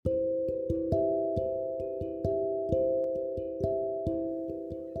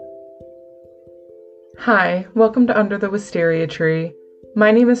Hi, welcome to Under the Wisteria Tree. My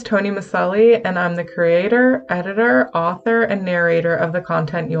name is Tony Maselli, and I'm the creator, editor, author, and narrator of the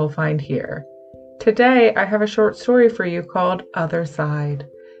content you'll find here. Today, I have a short story for you called Otherside.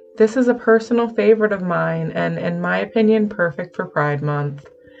 This is a personal favorite of mine, and in my opinion, perfect for Pride Month.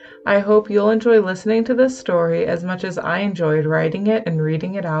 I hope you'll enjoy listening to this story as much as I enjoyed writing it and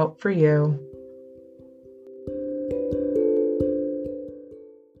reading it out for you.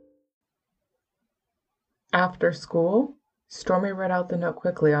 After school, Stormy read out the note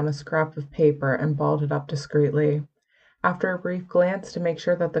quickly on a scrap of paper and balled it up discreetly. After a brief glance to make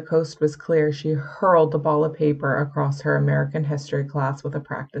sure that the coast was clear, she hurled the ball of paper across her American history class with a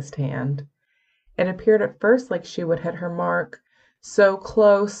practiced hand. It appeared at first like she would hit her mark. So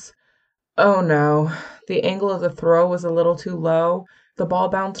close. Oh no, the angle of the throw was a little too low. The ball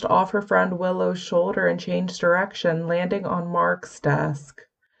bounced off her friend Willow's shoulder and changed direction, landing on Mark's desk.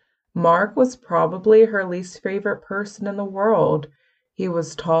 Mark was probably her least favorite person in the world. He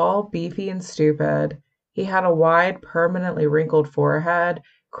was tall, beefy, and stupid. He had a wide, permanently wrinkled forehead,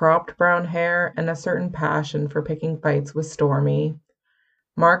 cropped brown hair, and a certain passion for picking fights with Stormy.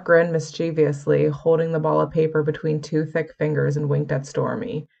 Mark grinned mischievously, holding the ball of paper between two thick fingers, and winked at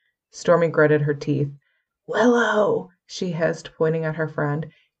Stormy. Stormy gritted her teeth. "Willow!" she hissed, pointing at her friend.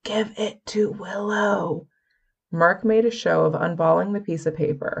 "Give it to Willow!" Mark made a show of unballing the piece of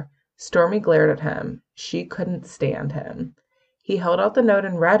paper. Stormy glared at him. She couldn't stand him. He held out the note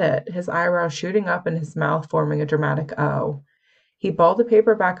and read it, his eyebrows shooting up and his mouth forming a dramatic O. He balled the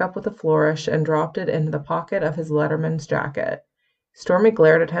paper back up with a flourish and dropped it into the pocket of his letterman's jacket. Stormy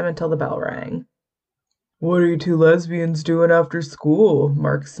glared at him until the bell rang. "What are you two lesbians doing after school?"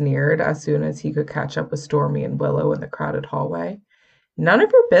 Mark sneered as soon as he could catch up with Stormy and Willow in the crowded hallway. "None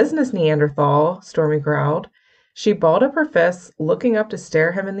of your business, Neanderthal," Stormy growled. She balled up her fists, looking up to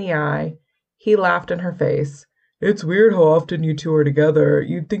stare him in the eye. He laughed in her face. "It's weird how often you two are together.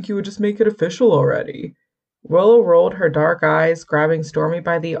 You'd think you would just make it official already." Willow rolled her dark eyes, grabbing Stormy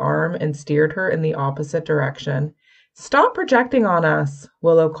by the arm, and steered her in the opposite direction. "Stop projecting on us,"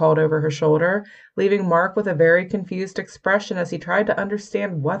 Willow called over her shoulder, leaving Mark with a very confused expression as he tried to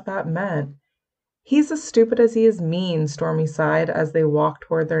understand what that meant. "He's as stupid as he is mean," Stormy sighed as they walked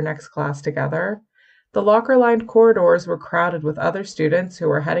toward their next class together. The locker-lined corridors were crowded with other students who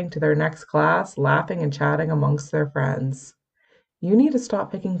were heading to their next class, laughing and chatting amongst their friends. "You need to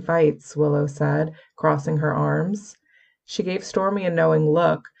stop picking fights," Willow said, crossing her arms. She gave Stormy a knowing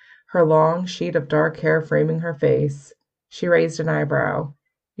look, her long sheet of dark hair framing her face. She raised an eyebrow.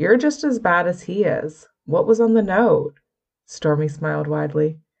 "You're just as bad as he is. What was on the note?" Stormy smiled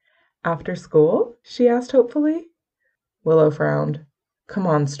widely. "After school?" she asked hopefully. Willow frowned. "Come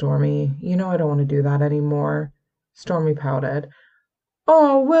on, Stormy. You know I don't want to do that anymore." Stormy pouted.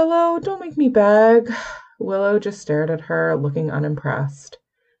 "Oh, Willow, don't make me beg." Willow just stared at her, looking unimpressed.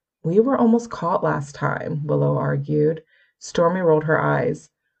 "We were almost caught last time," Willow argued. Stormy rolled her eyes.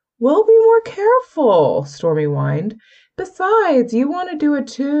 "We'll be more careful," Stormy whined. "Besides, you want to do it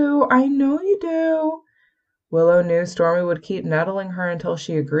too. I know you do." Willow knew Stormy would keep nettling her until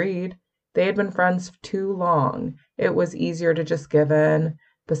she agreed. They had been friends too long. It was easier to just give in.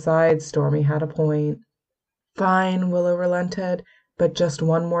 Besides, Stormy had a point. "Fine," Willow relented, "but just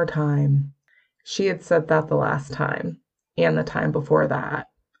one more time." She had said that the last time, and the time before that.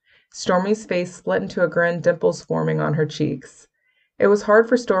 Stormy's face split into a grin, dimples forming on her cheeks. It was hard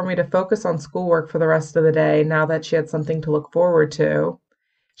for Stormy to focus on schoolwork for the rest of the day now that she had something to look forward to.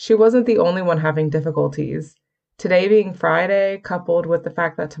 She wasn't the only one having difficulties. Today being Friday, coupled with the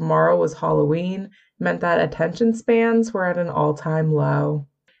fact that tomorrow was Halloween, meant that attention spans were at an all-time low.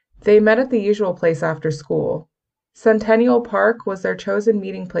 They met at the usual place after school. Centennial Park was their chosen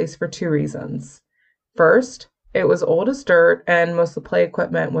meeting place for two reasons. First, it was old as dirt, and most of the play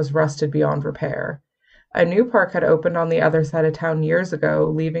equipment was rusted beyond repair. A new park had opened on the other side of town years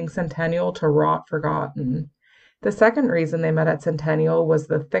ago, leaving Centennial to rot forgotten. The second reason they met at Centennial was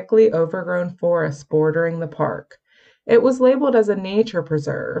the thickly overgrown forest bordering the park. It was labeled as a nature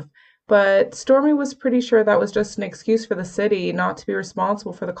preserve, but Stormy was pretty sure that was just an excuse for the city not to be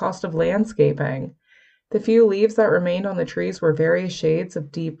responsible for the cost of landscaping. The few leaves that remained on the trees were various shades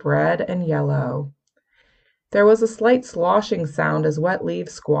of deep red and yellow. There was a slight sloshing sound as wet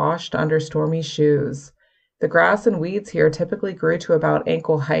leaves squashed under Stormy's shoes. The grass and weeds here typically grew to about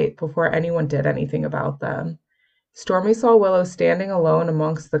ankle height before anyone did anything about them. Stormy saw Willow standing alone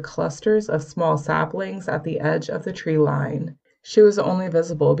amongst the clusters of small saplings at the edge of the tree line. She was only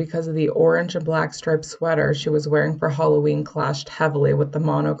visible because of the orange and black striped sweater she was wearing for Halloween clashed heavily with the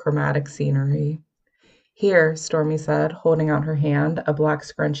monochromatic scenery. "Here," Stormy said, holding out her hand, a black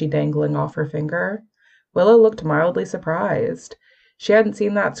scrunchie dangling off her finger. Willow looked mildly surprised. She hadn't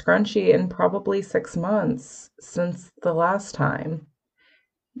seen that scrunchie in probably 6 months, since the last time.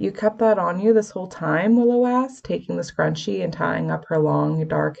 You kept that on you this whole time? Willow asked, taking the scrunchie and tying up her long,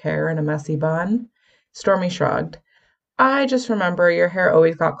 dark hair in a messy bun. Stormy shrugged. I just remember your hair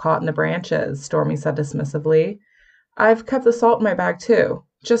always got caught in the branches, Stormy said dismissively. I've kept the salt in my bag too,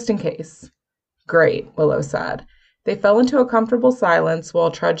 just in case. Great, Willow said. They fell into a comfortable silence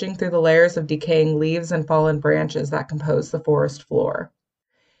while trudging through the layers of decaying leaves and fallen branches that composed the forest floor.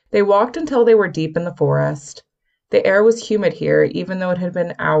 They walked until they were deep in the forest. The air was humid here, even though it had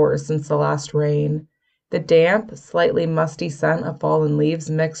been hours since the last rain. The damp, slightly musty scent of fallen leaves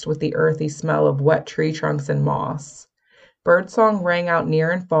mixed with the earthy smell of wet tree trunks and moss. Birdsong rang out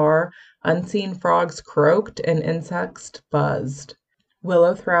near and far, unseen frogs croaked, and insects buzzed.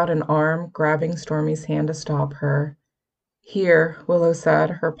 Willow threw out an arm, grabbing Stormy's hand to stop her. Here, Willow said,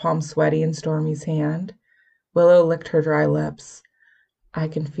 her palm sweaty in Stormy's hand. Willow licked her dry lips. I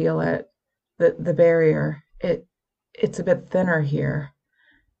can feel it. The barrier. It's a bit thinner here.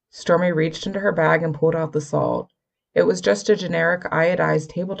 Stormy reached into her bag and pulled out the salt. It was just a generic iodized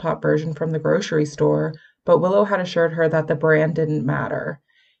tabletop version from the grocery store, but Willow had assured her that the brand didn't matter.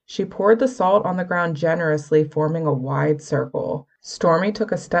 She poured the salt on the ground generously, forming a wide circle. Stormy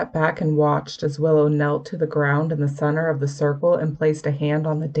took a step back and watched as Willow knelt to the ground in the center of the circle and placed a hand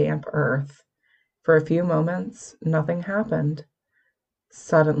on the damp earth. For a few moments, nothing happened.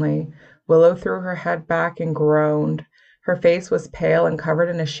 Suddenly, Willow threw her head back and groaned. Her face was pale and covered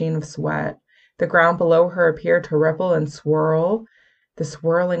in a sheen of sweat. The ground below her appeared to ripple and swirl. The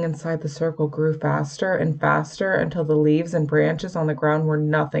swirling inside the circle grew faster and faster until the leaves and branches on the ground were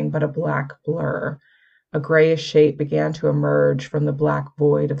nothing but a black blur. A grayish shape began to emerge from the black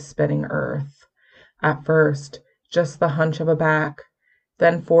void of spinning earth. At first, just the hunch of a back,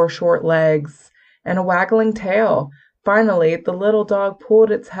 then 4 short legs, and a waggling tail. Finally, the little dog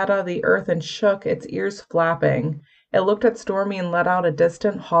pulled its head out of the earth and shook, its ears flapping. It looked at Stormy and let out a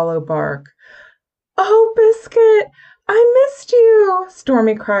distant, hollow bark. "Oh, Biscuit! I missed you!"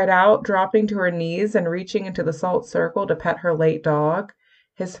 Stormy cried out, dropping to her knees and reaching into the salt circle to pet her late dog.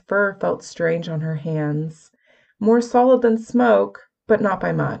 His fur felt strange on her hands. More solid than smoke, but not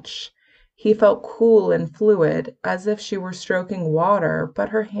by much. He felt cool and fluid, as if she were stroking water, but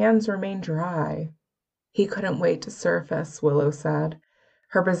her hands remained dry. He couldn't wait to surface, Willow said.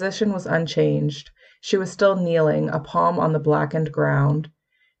 Her position was unchanged. She was still kneeling, a palm on the blackened ground.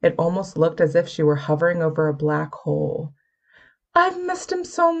 It almost looked as if she were hovering over a black hole. "I've missed him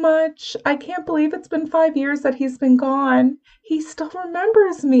so much. I can't believe it's been 5 years that he's been gone. He still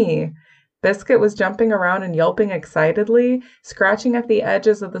remembers me." Biscuit was jumping around and yelping excitedly, scratching at the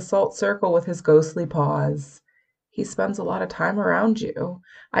edges of the salt circle with his ghostly paws. "He spends a lot of time around you.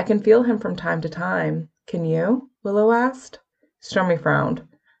 I can feel him from time to time. Can you?" Willow asked. Stormy frowned.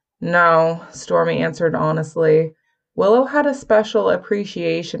 "No," Stormy answered honestly. Willow had a special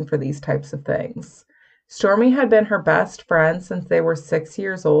appreciation for these types of things. Stormy had been her best friend since they were 6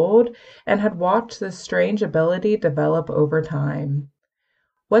 years old and had watched this strange ability develop over time.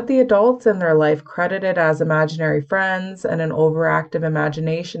 What the adults in their life credited as imaginary friends and an overactive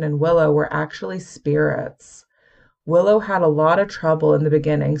imagination in Willow were actually spirits. Willow had a lot of trouble in the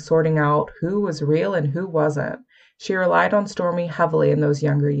beginning sorting out who was real and who wasn't. She relied on Stormy heavily in those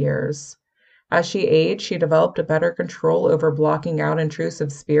younger years. As she aged, she developed a better control over blocking out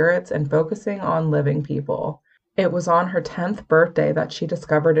intrusive spirits and focusing on living people. It was on her 10th birthday that she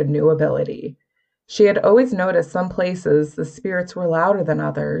discovered a new ability. She had always noticed some places the spirits were louder than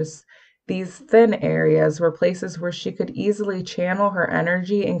others. These thin areas were places where she could easily channel her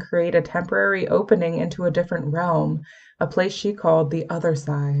energy and create a temporary opening into a different realm, a place she called the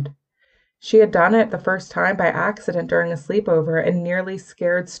Otherside. She had done it the first time by accident during a sleepover and nearly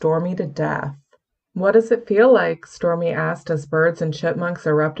scared Stormy to death. "What does it feel like?" Stormy asked as birds and chipmunks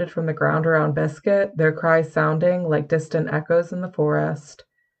erupted from the ground around Biscuit, their cries sounding like distant echoes in the forest.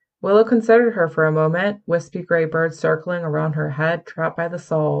 Willow considered her for a moment, wispy gray birds circling around her head, trapped by the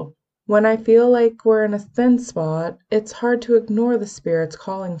salt. "When I feel like we're in a thin spot, it's hard to ignore the spirits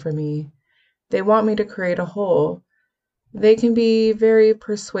calling for me. They want me to create a hole. They can be very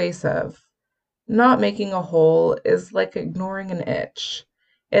persuasive. Not making a hole is like ignoring an itch.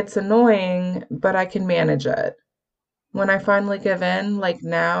 It's annoying, but I can manage it. When I finally give in, like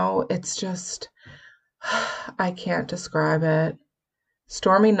now, it's just... I can't describe it."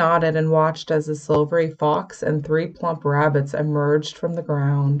 Stormy nodded and watched as a silvery fox and 3 plump rabbits emerged from the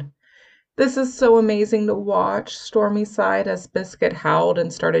ground. "This is so amazing to watch," Stormy sighed as Biscuit howled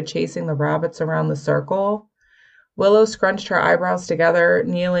and started chasing the rabbits around the circle. Willow scrunched her eyebrows together,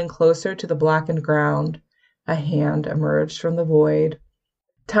 kneeling closer to the blackened ground. A hand emerged from the void.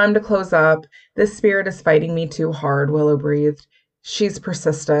 Time to close up. This spirit is fighting me too hard, Willow breathed. She's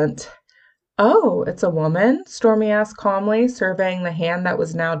persistent. Oh, it's a woman? Stormy asked calmly, surveying the hand that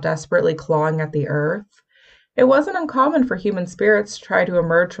was now desperately clawing at the earth. It wasn't uncommon for human spirits to try to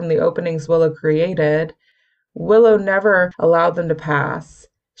emerge from the openings Willow created. Willow never allowed them to pass.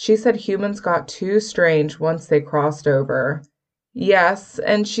 She said humans got too strange once they crossed over. Yes,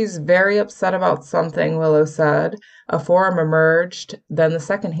 and she's very upset about something, Willow said. A form emerged, then the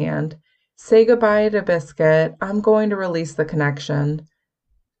second hand. Say goodbye to Biscuit. I'm going to release the connection.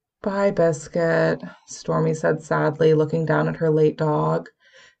 Bye, Biscuit, Stormy said sadly, looking down at her late dog.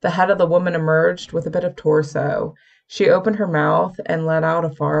 The head of the woman emerged with a bit of torso. She opened her mouth and let out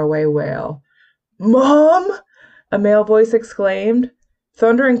a faraway wail. Mom! A male voice exclaimed.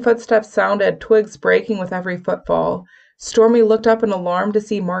 Thundering footsteps sounded, twigs breaking with every footfall. Stormy looked up in alarm to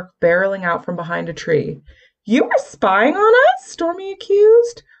see Mark barreling out from behind a tree. You were spying on us? Stormy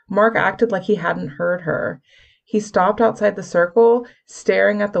accused. Mark acted like he hadn't heard her. He stopped outside the circle,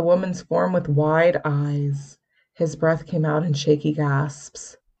 staring at the woman's form with wide eyes. His breath came out in shaky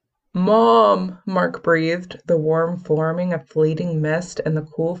gasps. Mom, Mark breathed, the warm forming a fleeting mist in the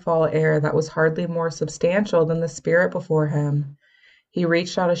cool fall air that was hardly more substantial than the spirit before him. He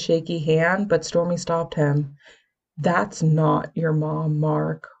reached out a shaky hand, but Stormy stopped him. That's not your mom,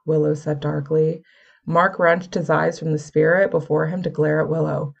 Mark, Willow said darkly. Mark wrenched his eyes from the spirit before him to glare at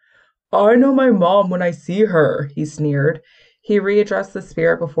Willow. I know my mom when I see her, he sneered. He readdressed the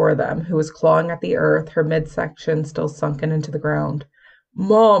spirit before them, who was clawing at the earth, her midsection still sunken into the ground.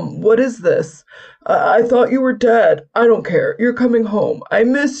 Mom, what is this? I thought you were dead. I don't care. You're coming home. I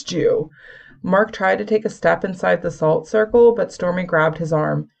missed you. Mark tried to take a step inside the salt circle, but Stormy grabbed his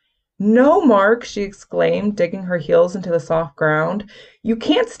arm. No, Mark, she exclaimed, digging her heels into the soft ground. You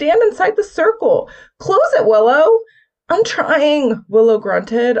can't stand inside the circle. Close it, Willow. I'm trying, Willow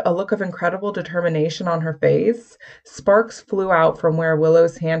grunted, a look of incredible determination on her face. Sparks flew out from where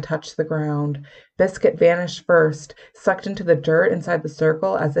Willow's hand touched the ground. Biscuit vanished first, sucked into the dirt inside the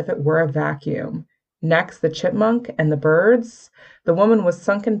circle as if it were a vacuum. Next, the chipmunk and the birds. The woman was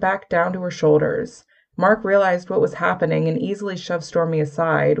sunken back down to her shoulders. Mark realized what was happening and easily shoved Stormy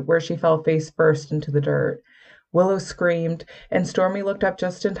aside, where she fell face first into the dirt. Willow screamed, and Stormy looked up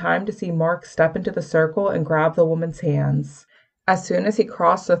just in time to see Mark step into the circle and grab the woman's hands. As soon as he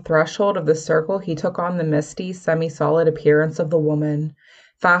crossed the threshold of the circle, he took on the misty, semi-solid appearance of the woman.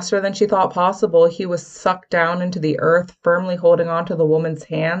 Faster than she thought possible, he was sucked down into the earth, firmly holding onto the woman's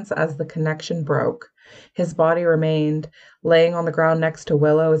hands as the connection broke. His body remained, laying on the ground next to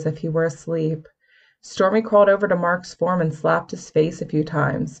Willow as if he were asleep. Stormy crawled over to Mark's form and slapped his face a few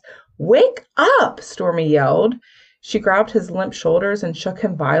times. Wake up! Stormy yelled. She grabbed his limp shoulders and shook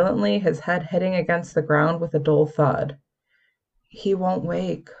him violently, his head hitting against the ground with a dull thud. He won't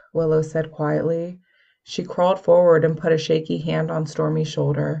wake, Willow said quietly. She crawled forward and put a shaky hand on Stormy's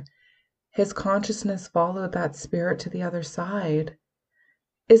shoulder. His consciousness followed that spirit to the other side.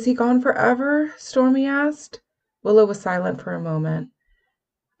 Is he gone forever? Stormy asked. Willow was silent for a moment.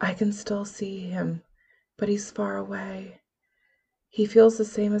 I can still see him, but he's far away. He feels the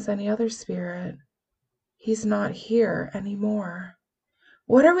same as any other spirit. He's not here anymore.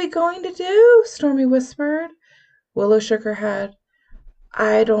 What are we going to do? Stormy whispered. Willow shook her head.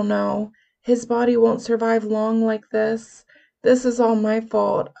 I don't know. His body won't survive long like this. This is all my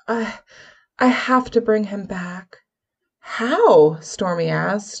fault. I have to bring him back. How? Stormy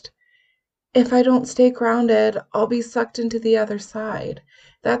asked. If I don't stay grounded, I'll be sucked into the other side.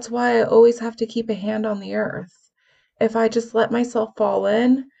 That's why I always have to keep a hand on the earth. If I just let myself fall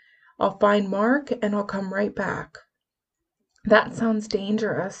in, I'll find Mark and I'll come right back. That sounds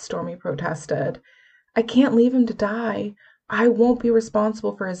dangerous, Stormy protested. I can't leave him to die. I won't be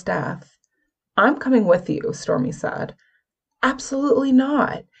responsible for his death. I'm coming with you, Stormy said. Absolutely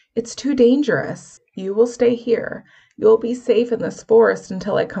not. It's too dangerous. You will stay here. You'll be safe in this forest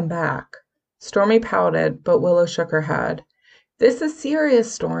until I come back. Stormy pouted, but Willow shook her head. This is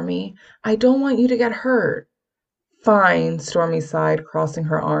serious, Stormy. I don't want you to get hurt. Fine, Stormy sighed, crossing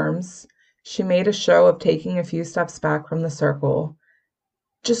her arms. She made a show of taking a few steps back from the circle.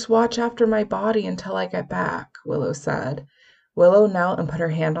 Just watch after my body until I get back, Willow said. Willow knelt and put her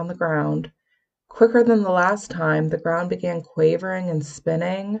hand on the ground. Quicker than the last time, the ground began quavering and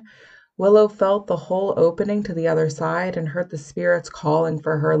spinning. Willow felt the whole opening to the other side and heard the spirits calling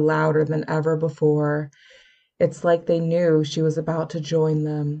for her louder than ever before. It's like they knew she was about to join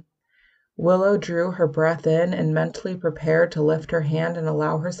them. Willow drew her breath in and mentally prepared to lift her hand and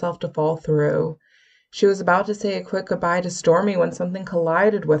allow herself to fall through. She was about to say a quick goodbye to Stormy when something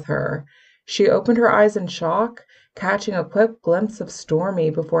collided with her. She opened her eyes in shock, catching a quick glimpse of Stormy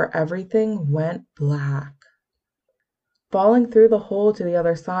before everything went black. Falling through the hole to the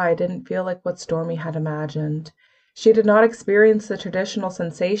other side didn't feel like what Stormy had imagined. She did not experience the traditional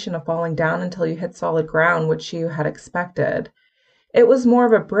sensation of falling down until you hit solid ground, which she had expected. It was more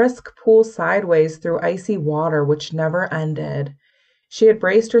of a brisk pull sideways through icy water, which never ended. She had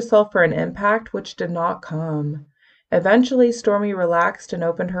braced herself for an impact, which did not come. Eventually, Stormy relaxed and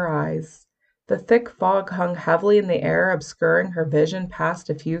opened her eyes. The thick fog hung heavily in the air, obscuring her vision past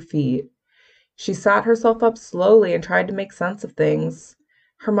a few feet. She sat herself up slowly and tried to make sense of things.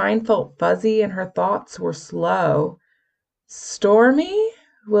 Her mind felt fuzzy and her thoughts were slow. "Stormy?"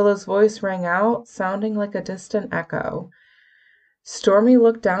 Willow's voice rang out, sounding like a distant echo. Stormy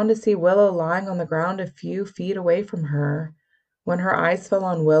looked down to see Willow lying on the ground a few feet away from her. When her eyes fell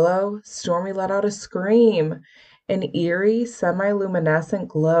on Willow, Stormy let out a scream. An eerie, semi-luminescent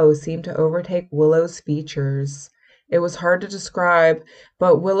glow seemed to overtake Willow's features. It was hard to describe,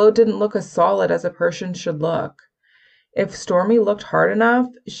 but Willow didn't look as solid as a person should look. If Stormy looked hard enough,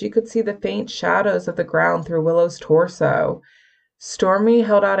 she could see the faint shadows of the ground through Willow's torso. Stormy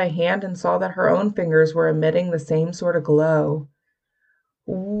held out a hand and saw that her own fingers were emitting the same sort of glow.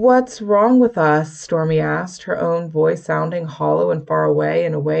 "What's wrong with us?" Stormy asked, her own voice sounding hollow and far away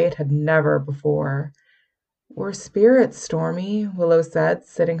in a way it had never before. "We're spirits, Stormy," Willow said,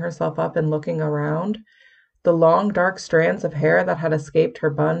 sitting herself up and looking around. The long, dark strands of hair that had escaped her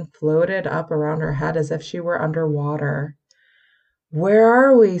bun floated up around her head as if she were under water. "Where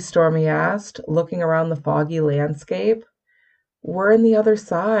are we?" Stormy asked, looking around the foggy landscape. "We're in the other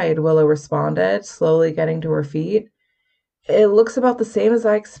side," Willow responded, slowly getting to her feet. "It looks about the same as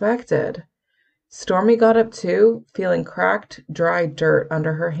I expected." Stormy got up too, feeling cracked, dry dirt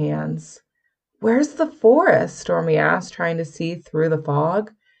under her hands. "Where's the forest?" Stormy asked, trying to see through the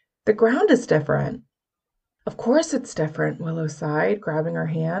fog. "The ground is different." "Of course it's different," Willow sighed, grabbing her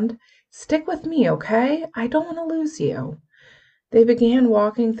hand. "Stick with me, okay? I don't want to lose you." They began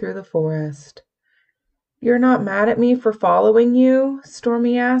walking through the forest. "You're not mad at me for following you?"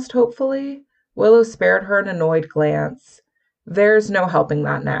 Stormy asked hopefully. Willow spared her an annoyed glance. "There's no helping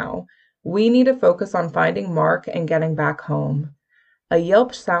that now. We need to focus on finding Mark and getting back home." A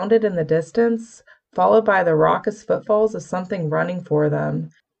yelp sounded in the distance, followed by the raucous footfalls of something running for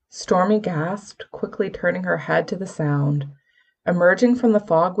them. Stormy gasped, quickly turning her head to the sound. Emerging from the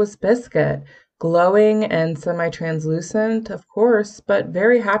fog was Biscuit, glowing and semi-translucent, of course, but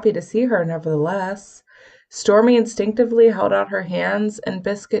very happy to see her nevertheless. Stormy instinctively held out her hands, and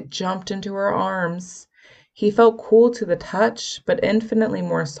Biscuit jumped into her arms. He felt cool to the touch, but infinitely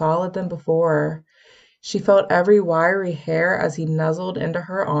more solid than before. She felt every wiry hair as he nuzzled into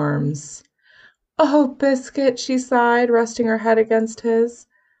her arms. "Oh, Biscuit," she sighed, resting her head against his.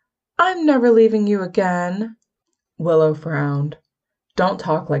 "I'm never leaving you again." Willow frowned. "Don't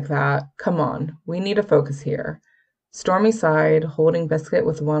talk like that. Come on, we need to focus here." Stormy sighed, holding Biscuit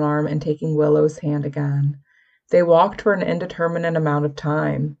with one arm and taking Willow's hand again. They walked for an indeterminate amount of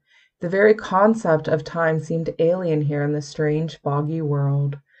time. The very concept of time seemed alien here in this strange, foggy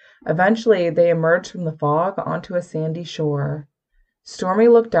world. Eventually, they emerged from the fog onto a sandy shore. Stormy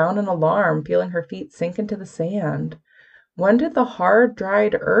looked down in alarm, feeling her feet sink into the sand. When did the hard,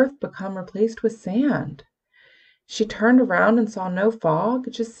 dried earth become replaced with sand? She turned around and saw no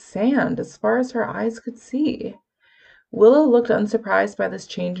fog, just sand as far as her eyes could see. Willow looked unsurprised by this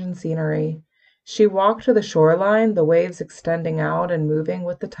change in scenery. She walked to the shoreline, the waves extending out and moving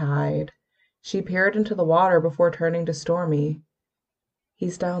with the tide. She peered into the water before turning to Stormy.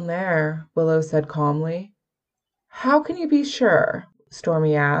 "He's down there," Willow said calmly. "How can you be sure?"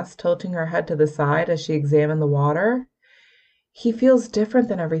 Stormy asked, tilting her head to the side as she examined the water. "He feels different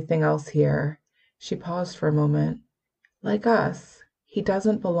than everything else here." She paused for a moment. "Like us. He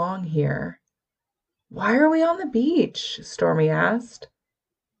doesn't belong here." "Why are we on the beach?" Stormy asked.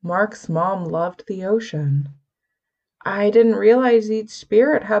 "Mark's mom loved the ocean." "I didn't realize each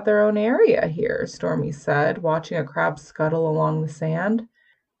spirit had their own area here," Stormy said, watching a crab scuttle along the sand.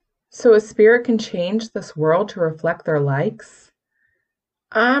 "So a spirit can change this world to reflect their likes?"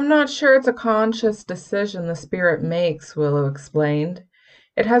 "I'm not sure it's a conscious decision the spirit makes," Willow explained.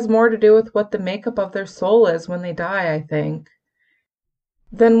 "It has more to do with what the makeup of their soul is when they die, I think."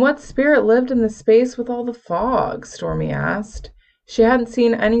 "Then what spirit lived in the space with all the fog?" Stormy asked. She hadn't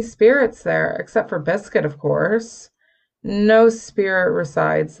seen any spirits there, except for Biscuit, of course. "No spirit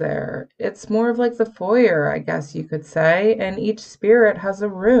resides there. It's more of like the foyer, I guess you could say, and each spirit has a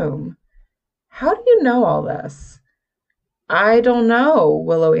room." "How do you know all this?" I don't know,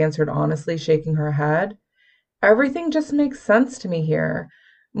 Willow answered honestly, shaking her head. Everything just makes sense to me here.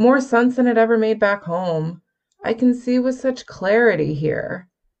 More sense than it ever made back home. I can see with such clarity here.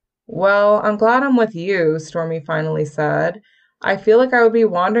 Well, I'm glad I'm with you, Stormy finally said. I feel like I would be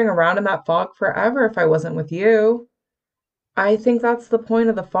wandering around in that fog forever if I wasn't with you. I think that's the point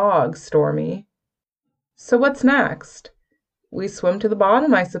of the fog, Stormy. So what's next? We swim to the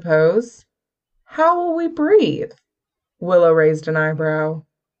bottom, I suppose. How will we breathe? Willow raised an eyebrow.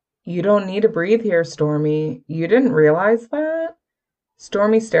 You don't need to breathe here, Stormy. You didn't realize that?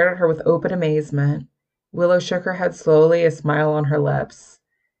 Stormy stared at her with open amazement. Willow shook her head slowly, a smile on her lips.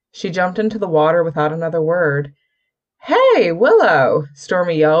 She jumped into the water without another word. Hey, Willow!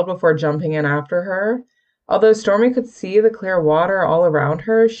 Stormy yelled before jumping in after her. Although Stormy could see the clear water all around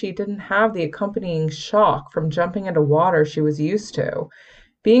her, she didn't have the accompanying shock from jumping into water she was used to.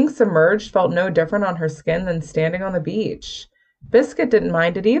 Being submerged felt no different on her skin than standing on the beach. Biscuit didn't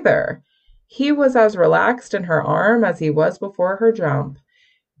mind it either. He was as relaxed in her arm as he was before her jump.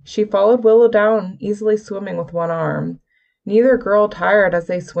 She followed Willow down, easily swimming with one arm. Neither girl tired as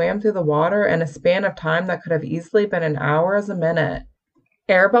they swam through the water in a span of time that could have easily been an hour as a minute.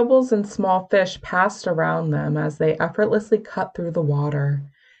 Air bubbles and small fish passed around them as they effortlessly cut through the water.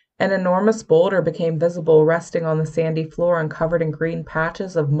 An enormous boulder became visible, resting on the sandy floor and covered in green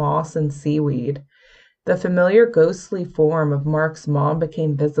patches of moss and seaweed. The familiar ghostly form of Mark's mom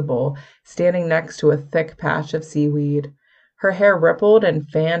became visible, standing next to a thick patch of seaweed. Her hair rippled and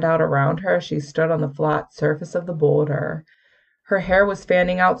fanned out around her as she stood on the flat surface of the boulder. Her hair was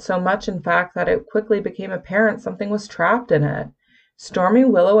fanning out so much, in fact, that it quickly became apparent something was trapped in it. Stormy,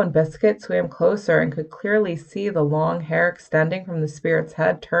 Willow, and Biscuit swam closer and could clearly see the long hair extending from the spirit's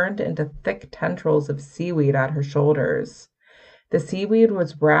head turned into thick tendrils of seaweed at her shoulders. The seaweed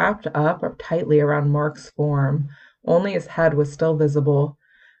was wrapped up tightly around Mark's form. Only his head was still visible.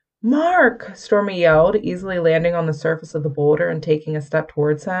 Mark! Stormy yelled, easily landing on the surface of the boulder and taking a step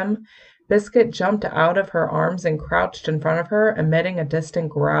towards him. Biscuit jumped out of her arms and crouched in front of her, emitting a distant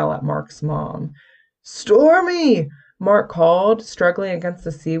growl at Mark's mom. Stormy! Mark called, struggling against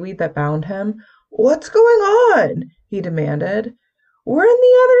the seaweed that bound him. What's going on? He demanded. We're in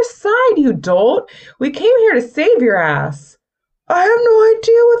the other side, you dolt! We came here to save your ass! I have no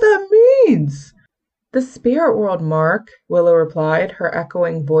idea what that means. The spirit world, Mark, Willow replied, her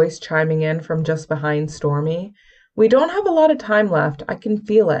echoing voice chiming in from just behind Stormy. We don't have a lot of time left. I can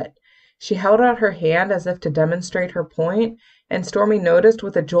feel it. She held out her hand as if to demonstrate her point, and Stormy noticed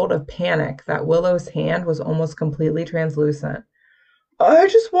with a jolt of panic that Willow's hand was almost completely translucent. I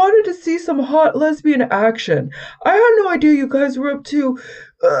just wanted to see some hot lesbian action. I had no idea you guys were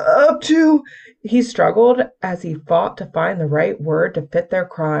up to... He struggled as he fought to find the right word to fit their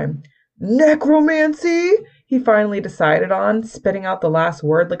crime. Necromancy, he finally decided on, spitting out the last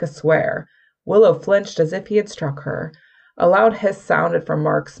word like a swear. Willow flinched as if he had struck her. A loud hiss sounded from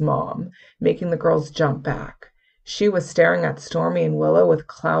Mark's mom, making the girls jump back. She was staring at Stormy and Willow with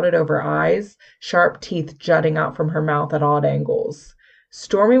clouded over eyes, sharp teeth jutting out from her mouth at odd angles.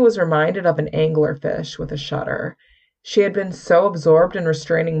 Stormy was reminded of an anglerfish with a shudder. She had been so absorbed in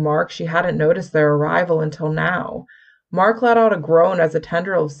restraining Mark she hadn't noticed their arrival until now. Mark let out a groan as a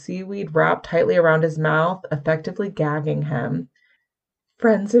tendril of seaweed wrapped tightly around his mouth, effectively gagging him.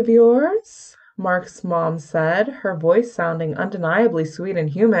 Friends of yours? Mark's mom said, her voice sounding undeniably sweet and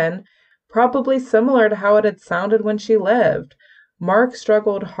human, probably similar to how it had sounded when she lived. Mark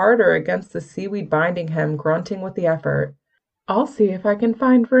struggled harder against the seaweed binding him, grunting with the effort. I'll see if I can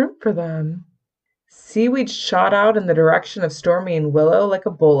find room for them. Seaweed shot out in the direction of Stormy and Willow like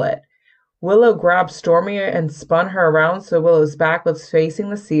a bullet. Willow grabbed Stormy and spun her around so Willow's back was facing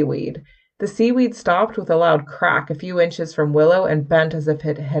the seaweed. The seaweed stopped with a loud crack a few inches from Willow and bent as if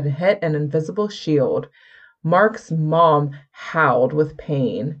it had hit an invisible shield. Mark's mom howled with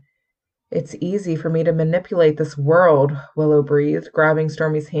pain. It's easy for me to manipulate this world, Willow breathed, grabbing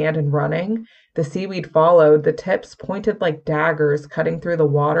Stormy's hand and running. The seaweed followed, the tips pointed like daggers, cutting through the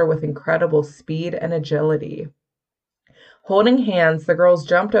water with incredible speed and agility. Holding hands, the girls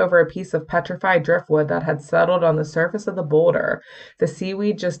jumped over a piece of petrified driftwood that had settled on the surface of the boulder, the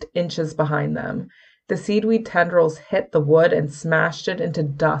seaweed just inches behind them. The seaweed tendrils hit the wood and smashed it into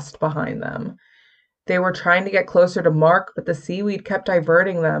dust behind them. They were trying to get closer to Mark, but the seaweed kept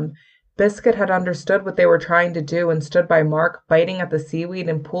diverting them. Biscuit had understood what they were trying to do and stood by Mark, biting at the seaweed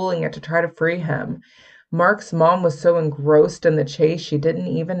and pulling it to try to free him. Mark's mom was so engrossed in the chase she didn't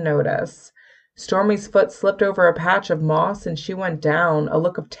even notice. Stormy's foot slipped over a patch of moss and she went down, a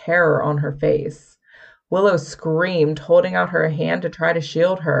look of terror on her face. Willow screamed, holding out her hand to try to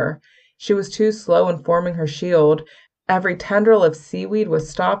shield her. She was too slow in forming her shield. Every tendril of seaweed was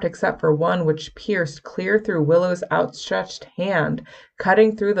stopped except for one which pierced clear through Willow's outstretched hand,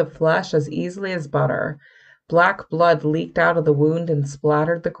 cutting through the flesh as easily as butter. Black blood leaked out of the wound and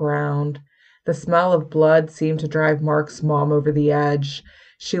splattered the ground. The smell of blood seemed to drive Mark's mom over the edge.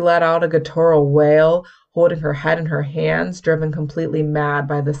 She let out a guttural wail, holding her head in her hands, driven completely mad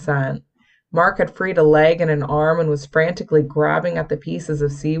by the scent. Mark had freed a leg and an arm and was frantically grabbing at the pieces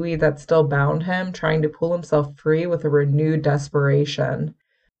of seaweed that still bound him, trying to pull himself free with a renewed desperation.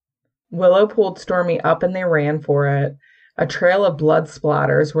 Willow pulled Stormy up and they ran for it. A trail of blood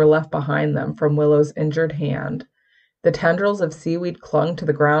splatters were left behind them from Willow's injured hand. The tendrils of seaweed clung to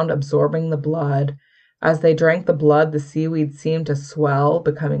the ground, absorbing the blood. As they drank the blood, the seaweed seemed to swell,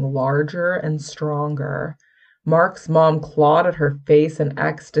 becoming larger and stronger. Mark's mom clawed at her face in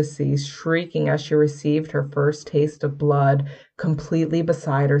ecstasy, shrieking as she received her first taste of blood, completely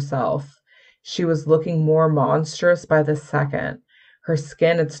beside herself. She was looking more monstrous by the second. Her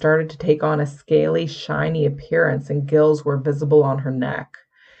skin had started to take on a scaly, shiny appearance, and gills were visible on her neck.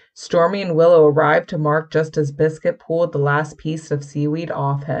 Stormy and Willow arrived to Mark just as Biscuit pulled the last piece of seaweed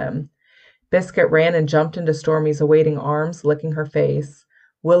off him. Biscuit ran and jumped into Stormy's awaiting arms, licking her face.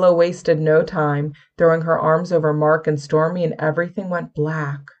 Willow wasted no time, throwing her arms over Mark and Stormy, and everything went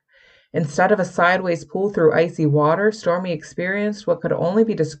black. Instead of a sideways pull through icy water, Stormy experienced what could only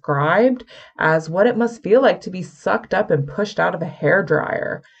be described as what it must feel like to be sucked up and pushed out of a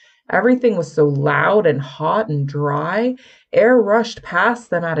hairdryer. Everything was so loud and hot and dry, air rushed past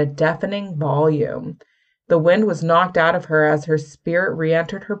them at a deafening volume. The wind was knocked out of her as her spirit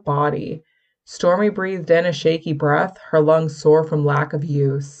re-entered her body. Stormy breathed in a shaky breath, her lungs sore from lack of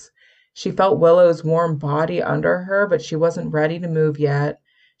use. She felt Willow's warm body under her, but she wasn't ready to move yet.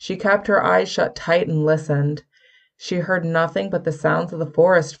 She kept her eyes shut tight and listened. She heard nothing but the sounds of the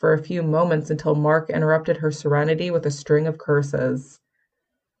forest for a few moments until Mark interrupted her serenity with a string of curses.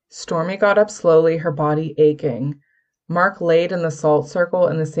 Stormy got up slowly, her body aching. Mark laid in the salt circle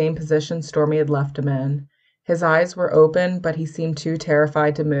in the same position Stormy had left him in. His eyes were open, but he seemed too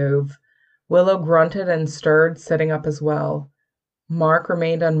terrified to move. Willow grunted and stirred, sitting up as well. Mark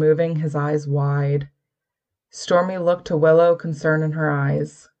remained unmoving, his eyes wide. Stormy looked to Willow, concern in her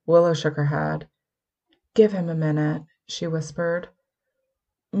eyes. Willow shook her head. "Give him a minute," she whispered.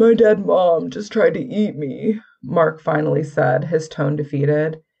 "My dead mom just tried to eat me," Mark finally said, his tone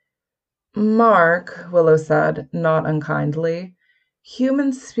defeated. "Mark," Willow said, not unkindly,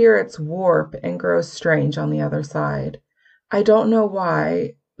 "human spirits warp and grow strange on the other side. I don't know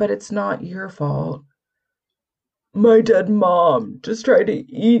why, but it's not your fault." "My dead mom just tried to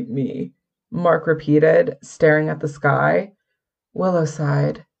eat me," Mark repeated, staring at the sky. Willow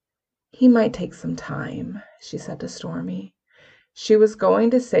sighed. "He might take some time," she said to Stormy. She was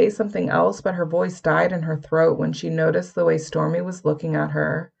going to say something else, but her voice died in her throat when she noticed the way Stormy was looking at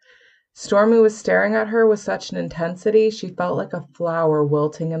her. Stormy was staring at her with such an intensity she felt like a flower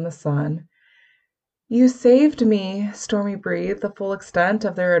wilting in the sun. "You saved me," Stormy breathed, the full extent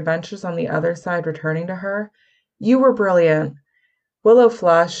of their adventures on the other side returning to her. "You were brilliant." Willow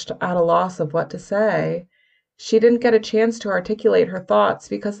flushed, at a loss of what to say. She didn't get a chance to articulate her thoughts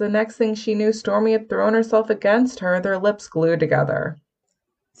because the next thing she knew, Stormy had thrown herself against her, their lips glued together.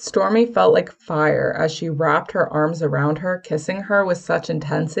 Stormy felt like fire as she wrapped her arms around her, kissing her with such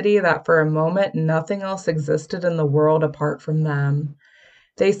intensity that for a moment nothing else existed in the world apart from them.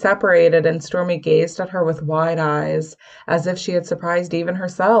 They separated, and Stormy gazed at her with wide eyes, as if she had surprised even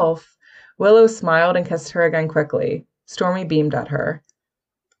herself. Willow smiled and kissed her again quickly. Stormy beamed at her.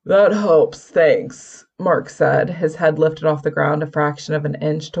 "That helps, thanks," Mark said, his head lifted off the ground a fraction of an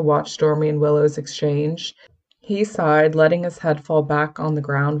inch to watch Stormy and Willow's exchange. He sighed, letting his head fall back on the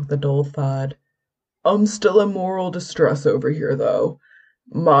ground with a dull thud. "I'm still in moral distress over here, though.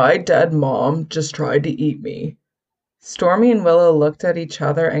 My dead mom just tried to eat me." Stormy and Willow looked at each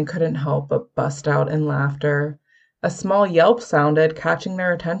other and couldn't help but bust out in laughter. A small yelp sounded, catching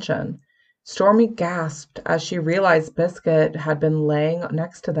their attention. Stormy gasped as she realized Biscuit had been laying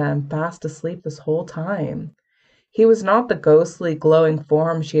next to them, fast asleep this whole time. He was not the ghostly, glowing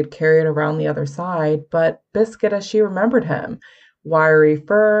form she had carried around the other side, but Biscuit as she remembered him, wiry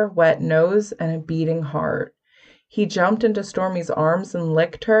fur, wet nose, and a beating heart. He jumped into Stormy's arms and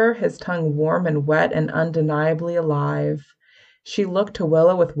licked her, his tongue warm and wet and undeniably alive. She looked to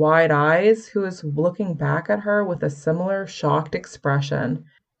Willow with wide eyes, who was looking back at her with a similar shocked expression.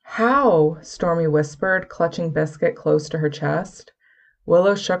 "How?" Stormy whispered, clutching Biscuit close to her chest.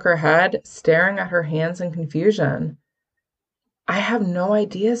 Willow shook her head, staring at her hands in confusion. "I have no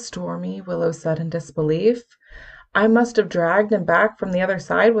idea, Stormy," Willow said in disbelief. "I must have dragged him back from the other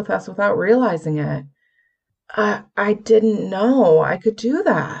side with us without realizing it." I didn't know I could do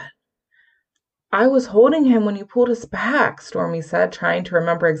that. I was holding him when you pulled us back, Stormy said, trying to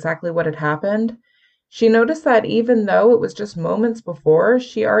remember exactly what had happened. She noticed that even though it was just moments before,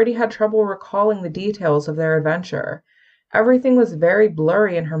 she already had trouble recalling the details of their adventure. Everything was very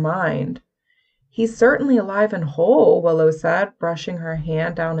blurry in her mind. He's certainly alive and whole, Willow said, brushing her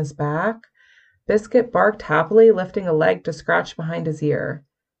hand down his back. Biscuit barked happily, lifting a leg to scratch behind his ear.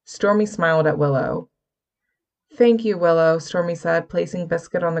 Stormy smiled at Willow. Thank you, Willow, Stormy said, placing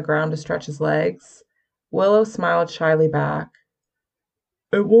Biscuit on the ground to stretch his legs. Willow smiled shyly back.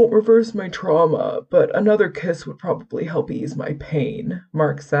 It won't reverse my trauma, but another kiss would probably help ease my pain,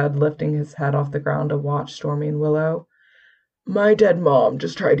 Mark said, lifting his head off the ground to watch Stormy and Willow. My dead mom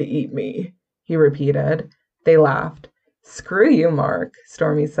just tried to eat me, he repeated. They laughed. Screw you, Mark,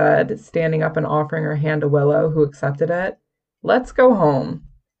 Stormy said, standing up and offering her hand to Willow, who accepted it. Let's go home.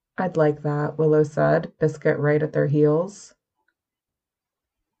 I'd like that, Willow said, Biscuit right at their heels.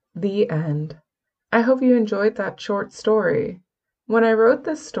 The end. I hope you enjoyed that short story. When I wrote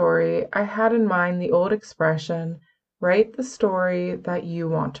this story, I had in mind the old expression, write the story that you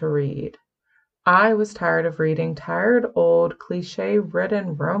want to read. I was tired of reading tired, old,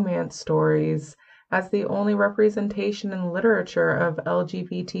 cliche-ridden romance stories as the only representation in literature of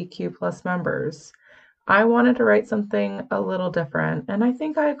LGBTQ+ members. I wanted to write something a little different, and I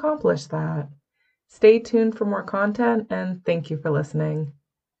think I accomplished that. Stay tuned for more content, and thank you for listening.